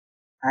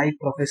Hi,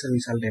 Professor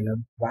Vishal Taylor.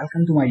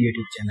 Welcome to my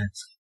YouTube channel.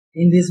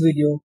 In this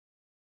video,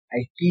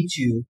 I teach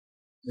you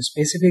the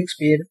specific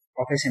speed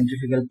of a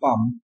centrifugal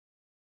pump.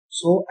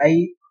 So,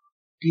 I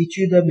teach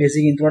you the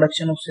basic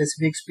introduction of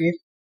specific speed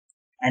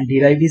and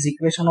derive this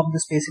equation of the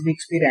specific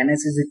speed.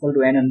 Ns is equal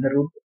to n under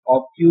root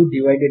of q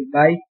divided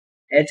by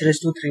h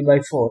raised to 3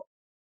 by 4,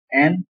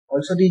 and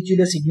also teach you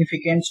the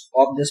significance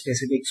of the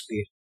specific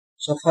speed.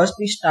 So, first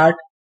we start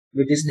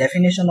with this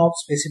definition of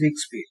specific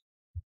speed.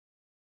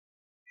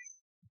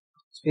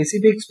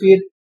 Specific speed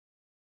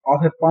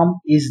of a pump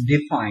is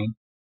defined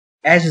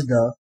as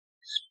the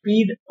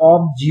speed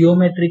of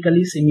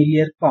geometrically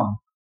similar pump.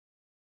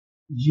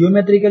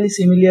 Geometrically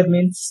similar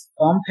means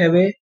pump have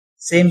a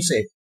same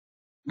shape,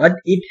 but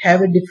it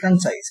have a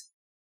different size.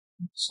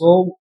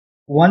 So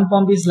one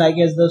pump is like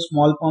as the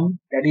small pump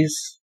that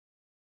is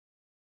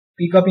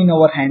pick up in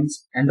our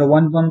hands, and the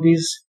one pump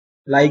is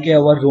like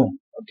our room.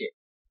 Okay,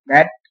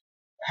 that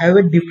have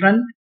a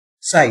different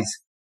size,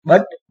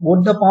 but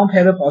both the pump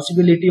have a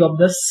possibility of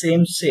the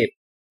same shape.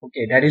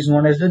 Okay, that is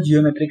known as the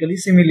geometrically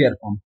similar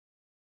pump.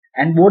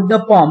 And both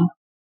the pump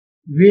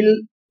will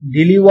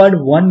deliver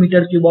 1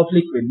 meter cube of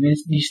liquid,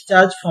 means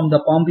discharge from the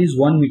pump is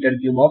 1 meter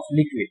cube of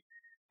liquid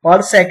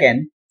per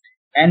second,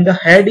 and the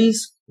head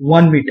is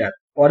 1 meter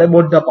for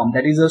both the pump.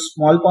 That is a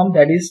small pump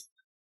that is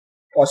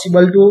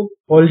possible to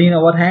hold in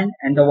our hand,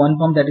 and the one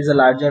pump that is a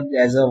larger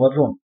as our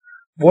room.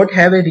 Both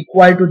have a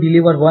required to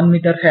deliver 1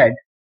 meter head,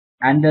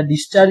 and the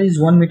discharge is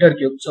 1 meter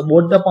cube. So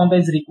both the pump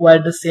is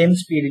required the same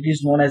speed. It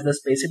is known as the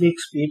specific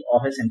speed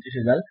of a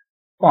centrifugal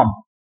pump.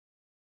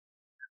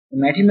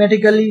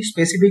 Mathematically,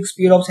 specific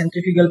speed of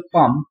centrifugal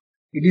pump,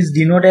 it is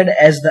denoted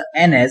as the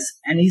Ns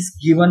and is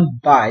given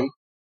by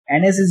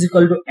Ns is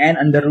equal to n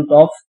under root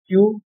of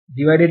q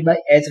divided by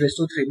h raised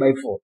to 3 by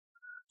 4.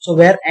 So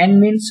where n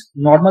means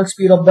normal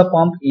speed of the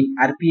pump in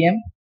rpm,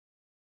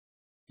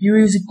 q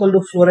is equal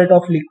to flow rate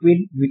of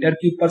liquid meter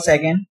cube per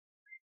second,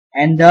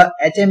 and the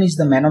hm is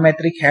the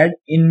manometric head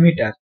in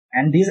meter,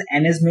 and this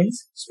Ns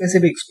means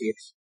specific speed.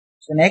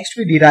 So next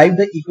we derive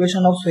the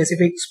equation of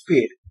specific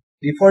speed.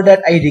 Before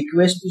that, I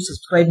request to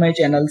subscribe my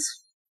channels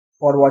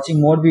for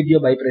watching more video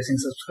by pressing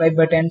subscribe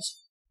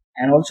buttons,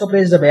 and also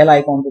press the bell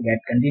icon to get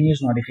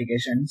continuous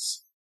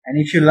notifications. And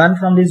if you learn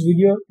from this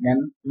video,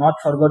 then not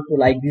forget to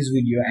like this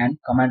video and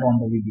comment on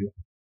the video.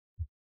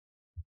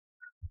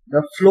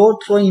 The flow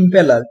through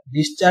impeller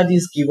discharge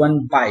is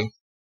given by.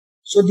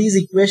 So this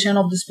equation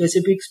of the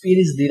specific speed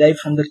is derived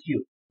from the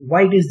Q.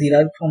 Why it is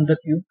derived from the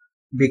Q?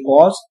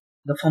 Because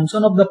the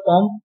function of the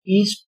pump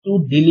is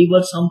to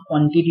deliver some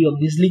quantity of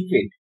this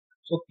liquid.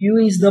 So Q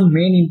is the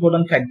main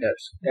important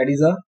factors, that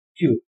is a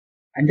Q,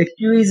 and the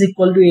Q is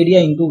equal to area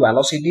into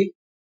velocity.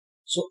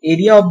 So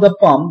area of the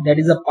pump, that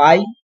is a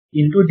pi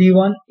into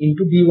d1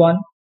 into b1,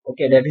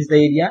 okay, that is the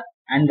area,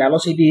 and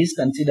velocity is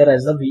considered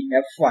as the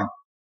vf1,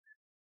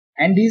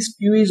 and this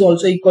Q is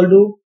also equal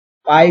to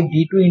pi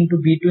d2 into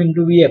b2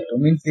 into vf2,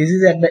 means this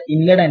is at the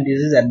inlet and this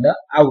is at the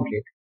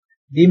outlet.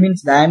 D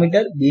means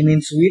diameter, B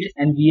means width,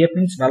 and vf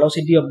means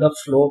velocity of the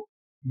flow.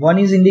 1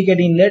 is indicate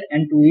inlet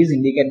and 2 is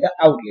indicate the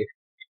outlet.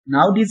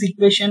 Now this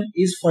equation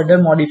is further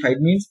modified,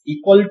 means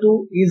equal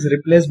to is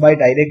replaced by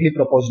directly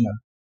proportional.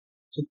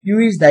 So Q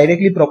is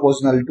directly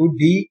proportional to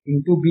D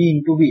into B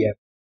into Vf.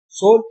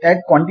 So that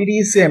quantity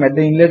is same at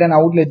the inlet and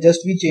outlet, just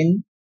we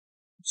change,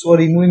 so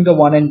removing the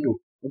 1 and 2.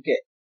 Okay.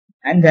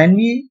 And then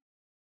we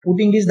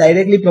putting this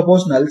directly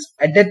proportionals,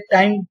 at that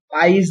time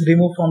pi is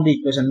removed from the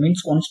equation,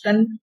 means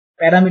constant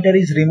parameter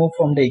is removed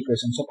from the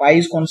equation. So pi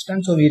is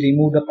constant, so we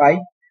remove the pi.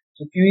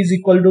 So Q is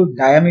equal to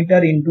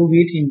diameter into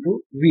width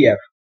into Vf.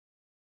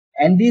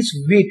 And this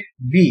width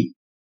B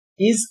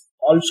is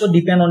also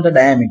depend on the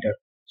diameter.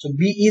 So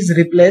B is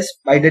replaced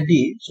by the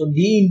D. So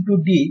D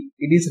into D,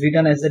 it is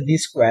written as the D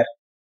square.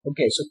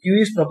 Okay, so Q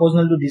is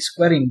proportional to D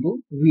square into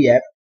Vf,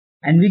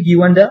 and we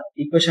given the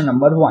equation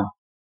number 1.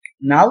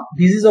 Now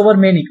this is our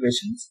main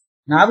equations.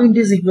 Now in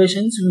these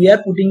equations we are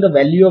putting the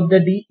value of the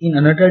D in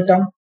another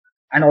term,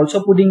 and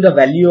also putting the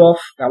value of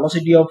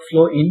velocity of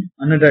flow in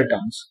another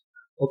terms.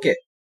 Okay.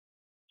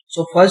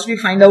 So first we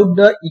find out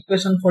the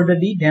equation for the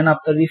D, then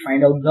after we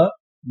find out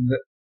the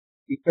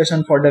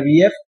equation for the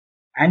Vf,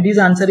 and this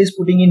answer is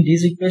putting in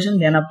this equation,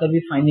 then after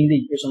we finding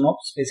the equation of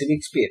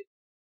specific speed.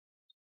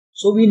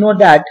 So we know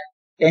that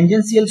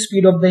tangential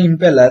speed of the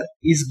impeller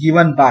is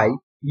given by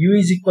U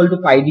is equal to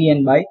pi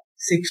dn by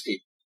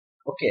 60.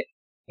 Okay.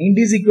 In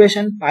this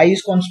equation, pi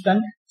is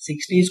constant,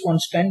 60 is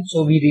constant,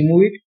 so we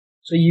remove it.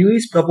 So U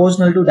is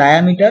proportional to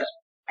diameter,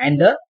 and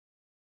the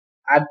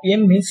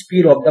RPM means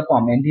speed of the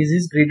pump, and this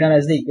is written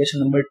as the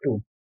equation number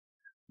 2.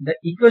 The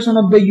equation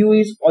of the U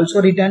is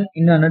also written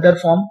in another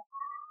form.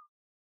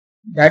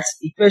 That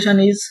equation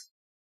is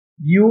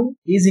U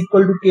is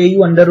equal to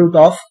Ku under root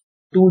of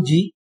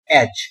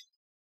 2GH.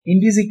 In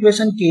this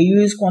equation,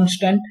 Ku is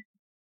constant,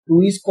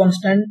 2 is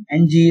constant,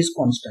 and G is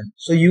constant.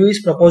 So U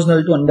is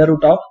proportional to under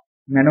root of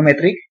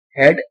manometric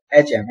head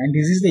Hm, and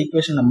this is the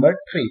equation number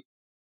 3.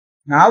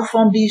 Now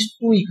from these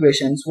two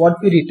equations, what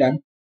we written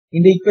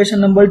in the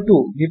equation number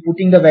 2, we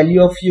putting the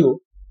value of U.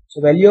 So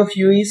value of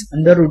U is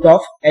under root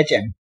of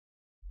Hm.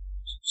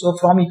 So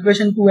from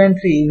equation 2 and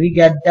 3 we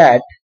get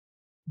that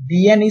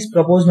dN is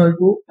proportional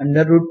to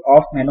under root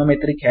of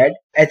manometric head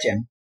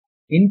Hm.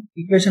 In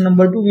equation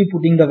number 2 we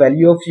putting the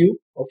value of U.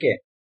 Okay.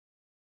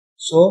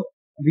 So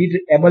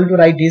we able to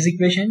write these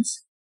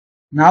equations.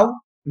 Now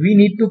we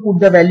need to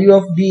put the value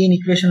of D in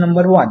equation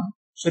number 1.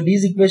 So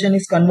this equation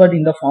is converted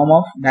in the form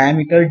of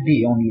diameter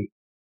D only.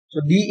 So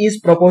D is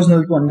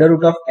proportional to under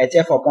root of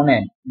HF upon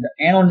N. The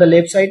N on the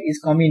left side is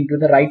coming into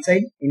the right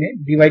side in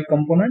a divide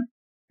component,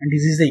 and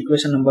this is the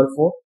equation number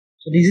 4.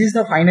 So this is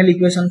the final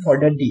equation for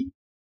the D.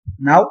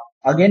 Now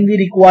again we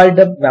require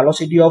the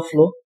velocity of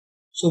flow.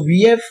 So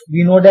VF,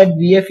 we know that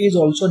VF is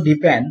also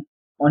depend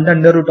on the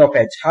under root of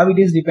H. How it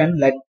is depend?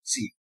 Let's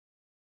see.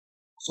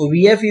 So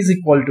VF is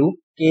equal to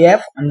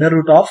KF under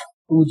root of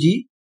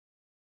 2G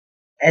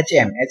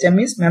HM. HM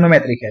is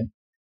manometric head.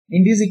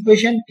 In this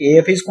equation,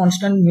 KF is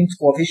constant, means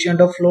coefficient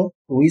of flow,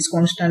 2 is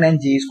constant and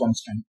G is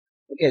constant.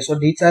 Okay, so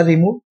these are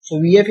removed. So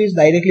VF is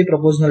directly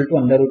proportional to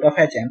under root of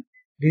HM.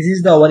 This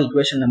is our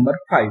equation number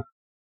 5.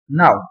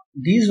 Now,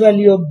 this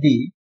value of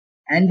D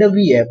and the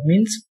VF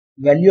means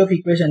value of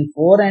equation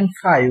 4 and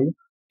 5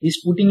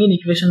 is putting in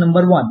equation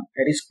number 1.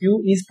 That is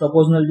Q is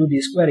proportional to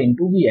D square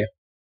into VF.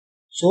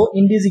 So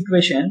in this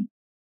equation,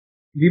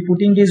 we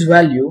putting this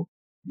value,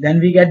 then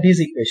we get this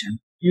equation.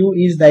 Q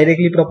is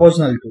directly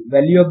proportional to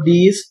value of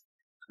D is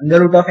under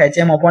root of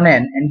Hm upon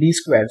N and D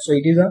square. So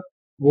it is a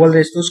whole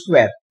raised to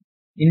square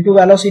into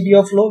velocity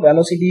of flow.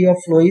 Velocity of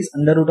flow is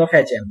under root of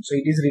Hm. So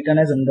it is written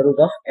as under root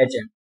of Hm.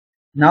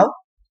 Now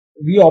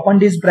we open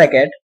this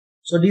bracket.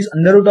 So this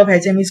under root of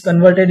Hm is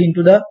converted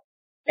into the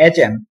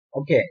Hm.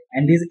 Okay.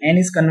 And this N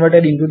is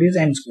converted into this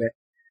N square.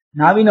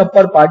 Now in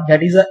upper part,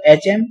 that is a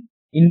Hm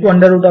into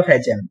under root of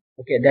Hm.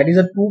 Okay. That is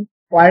a 2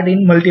 part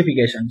in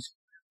multiplications.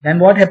 Then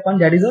what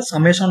happened? That is a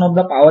summation of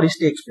the power is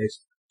takes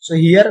place. So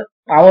here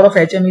power of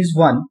Hm is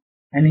 1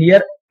 and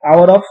here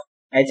power of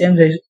Hm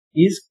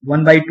is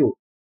 1 by 2.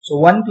 So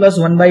 1 plus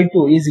 1 by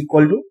 2 is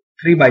equal to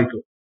 3 by 2.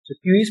 So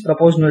Q is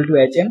proportional to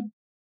Hm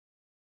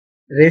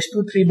raised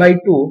to 3 by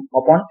 2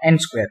 upon N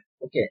square.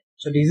 Okay.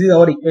 So this is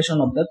our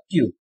equation of the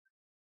Q.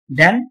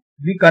 Then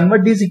we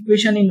convert this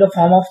equation in the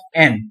form of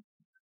N.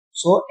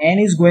 So N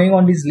is going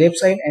on this left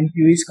side and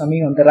Q is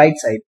coming on the right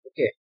side.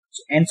 Okay.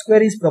 So N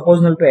square is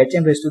proportional to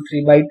Hm raised to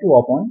 3 by 2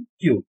 upon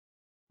Q.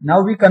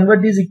 Now we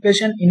convert this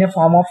equation in a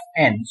form of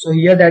N. So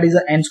here that is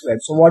a N square.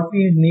 So what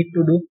we need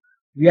to do?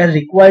 We are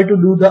required to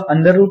do the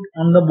under root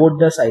on the both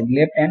the side,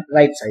 left and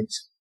right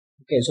sides.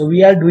 Okay. So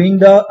we are doing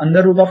the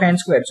under root of N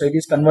square. So it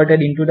is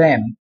converted into the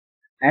M.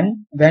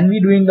 And when we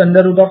doing the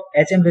under root of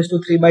Hm raised to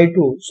 3 by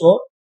 2.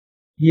 So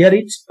here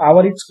its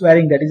power is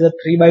squaring, that is a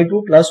 3 by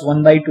 2 plus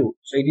 1 by 2.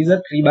 So it is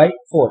a 3 by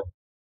 4.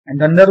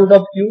 And under root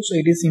of Q. So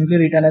it is simply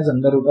written as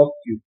under root of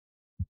Q.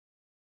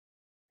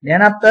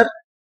 Then after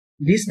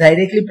this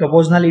directly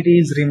proportionality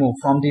is removed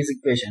from this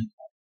equation.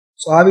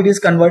 So how it is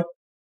convert?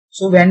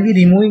 So when we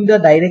removing the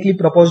directly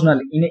proportional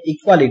in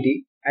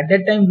equality, at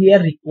that time we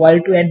are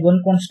required to add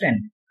one constant.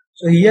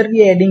 So here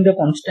we are adding the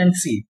constant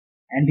C,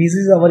 and this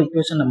is our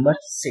equation number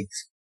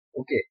 6.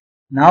 Okay.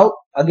 Now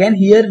again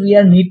here we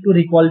are need to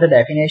recall the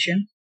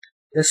definition.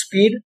 The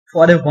speed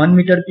for a 1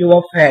 meter cube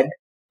of head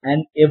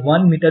and a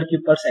 1 meter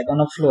cube per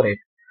second of flow rate.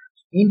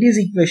 In this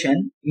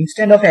equation,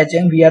 instead of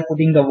Hm we are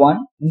putting the 1,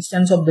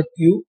 instead of the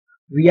Q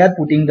we are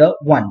putting the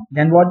 1.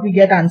 Then what we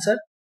get answer?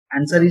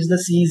 Answer is the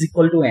C is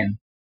equal to N.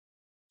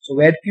 So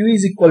where Q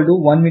is equal to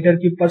 1 meter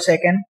cube per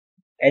second,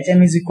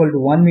 Hm is equal to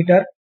 1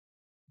 meter.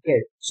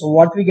 Okay, so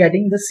what we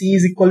getting? The C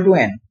is equal to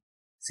N.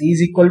 C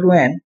is equal to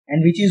N,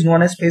 and which is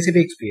known as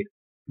specific speed.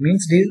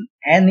 Means this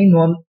N is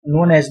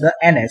known as the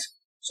Ns.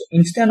 So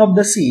instead of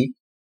the C,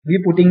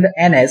 we putting the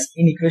Ns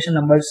in equation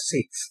number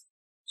 6.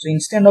 So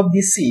instead of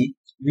this C,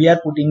 we are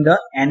putting the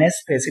Ns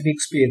specific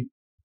speed.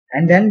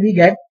 And then we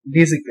get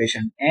this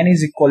equation. N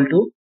is equal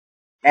to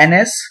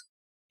Ns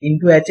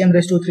into Hm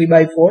raised to 3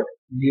 by 4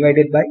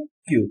 divided by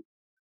Q.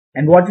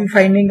 And what we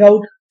finding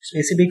out?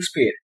 Specific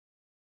speed.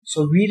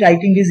 So we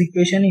writing this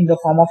equation in the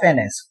form of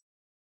Ns.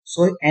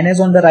 So Ns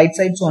on the right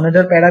side. So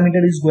another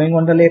parameter is going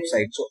on the left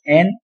side. So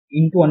N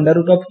into under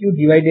root of Q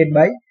divided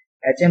by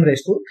Hm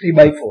raised to 3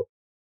 by 4.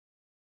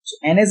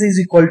 So Ns is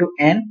equal to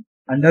N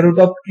under root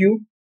of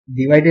Q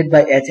divided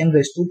by Hm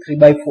raised to 3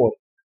 by 4.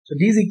 So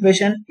this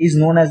equation is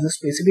known as the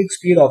specific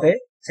speed of a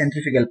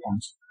centrifugal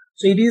pump.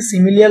 So it is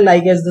similar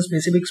like as the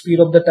specific speed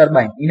of the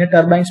turbine. In a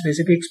turbine,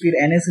 specific speed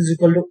Ns is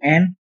equal to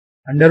N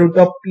under root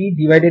of P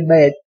divided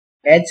by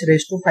H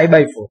raised to 5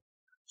 by 4.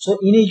 So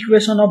in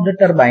equation of the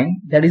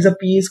turbine, that is a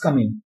P is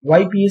coming.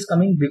 Why P is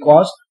coming?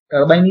 Because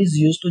turbine is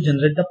used to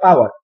generate the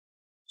power.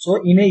 So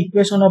in a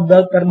equation of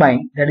the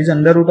turbine, that is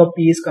under root of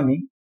P is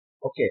coming.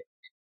 Okay.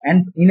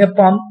 And in a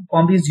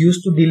pump is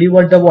used to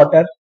deliver the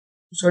water.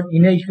 So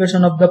in a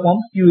equation of the pump,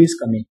 Q is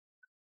coming.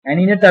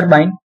 And in a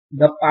turbine,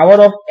 the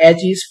power of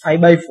H is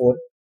 5 by 4.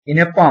 In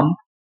a pump,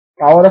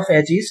 power of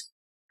H is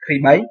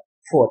 3 by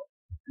 4.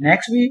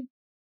 Next we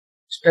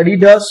study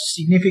the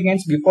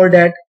significance. Before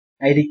that,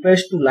 I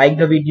request to like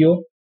the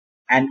video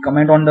and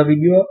comment on the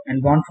video,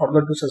 and don't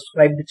forget to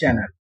subscribe the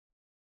channel.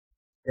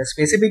 The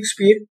specific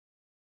speed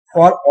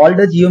for all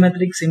the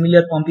geometric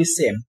similar pump is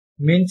same,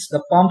 means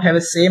the pump have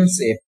a same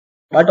shape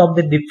but of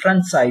the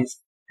different size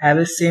have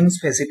a same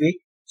specific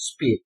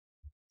speed.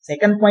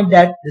 Second point,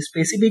 that the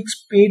specific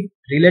speed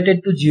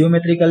related to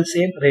geometrical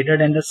shape rather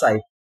than the size.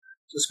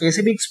 So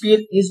specific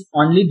speed is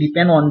only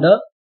depend on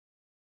the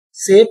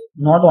shape,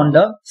 not on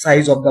the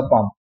size of the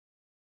pump.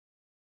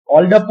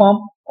 All the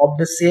pump of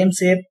the same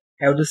shape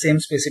have the same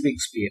specific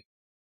speed,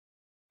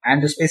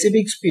 and the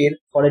specific speed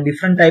for a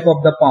different type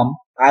of the pump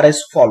are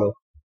as follow.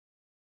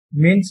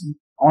 Means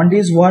on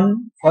this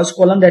first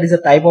column that is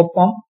a type of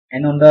pump,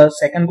 and on the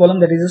second column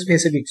that is a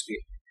specific speed.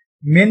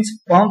 Means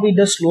pump with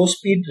the slow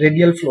speed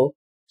radial flow,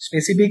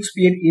 specific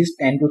speed is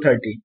 10 to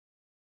 30.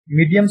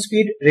 Medium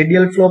speed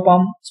radial flow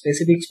pump,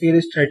 specific speed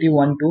is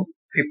 31 to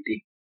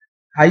 50.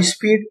 High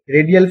speed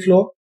radial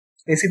flow,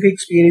 specific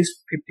speed is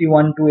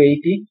 51 to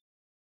 80.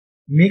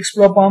 Mixed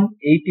flow pump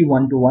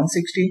 81 to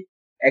 160.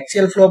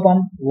 Axial flow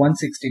pump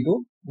 160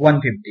 to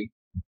 150.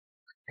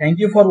 Thank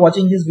you for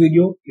watching this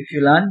video. If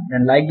you learned,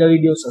 then like the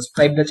video,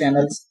 subscribe the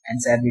channels and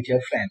share with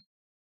your friends.